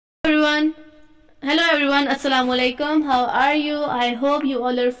Hello everyone, assalamu alaikum. How are you? I hope you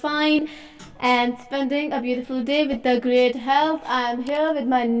all are fine and spending a beautiful day with the great health. I am here with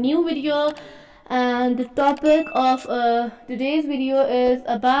my new video, and the topic of today's video is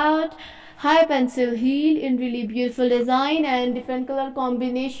about high pencil heel in really beautiful design and different color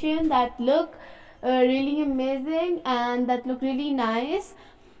combination that look really amazing and that look really nice.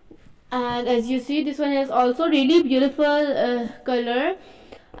 And as you see, this one is also really beautiful color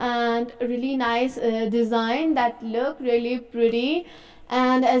and really nice design that look really pretty.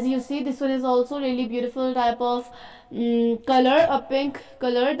 And as you see, this one is also really beautiful type of color, a pink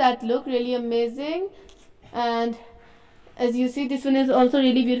color that look really amazing. And as you see, this one is also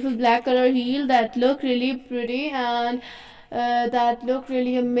really beautiful black color heel that look really pretty and that look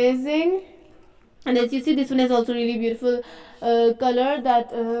really amazing. And as you see, this one is also really beautiful color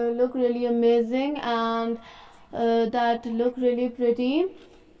that look really amazing and that look really pretty.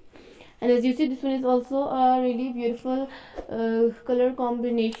 And as you see, this one is also a really beautiful color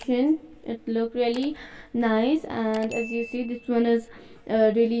combination. It look really nice. And as you see, this one is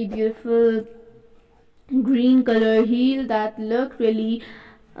a really beautiful green color heel that look really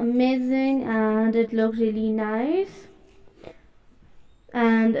amazing and it looks really nice.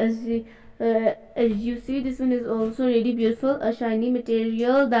 And as you see, this one is also really beautiful, a shiny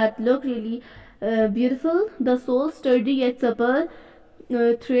material that look really beautiful. The sole sturdy yet supple,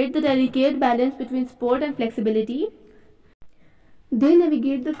 thread the delicate balance between sport and flexibility. They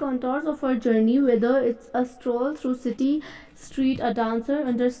navigate the contours of our journey, whether it's a stroll through city street, a dancer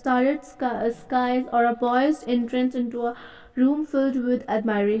under starlit skies, or a poised entrance into a room filled with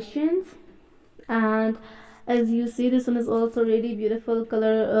admirations. And as you see, this one is also really beautiful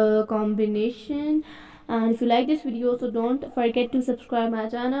color combination. And if you like this video, so don't forget to subscribe my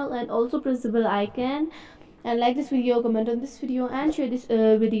channel and also press the bell icon and like this video, comment on this video and share this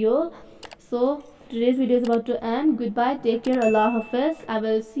video. So today's video is about to end. Goodbye, take care, Allah Hafiz. I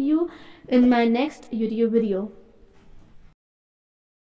will see you in my next YouTube video.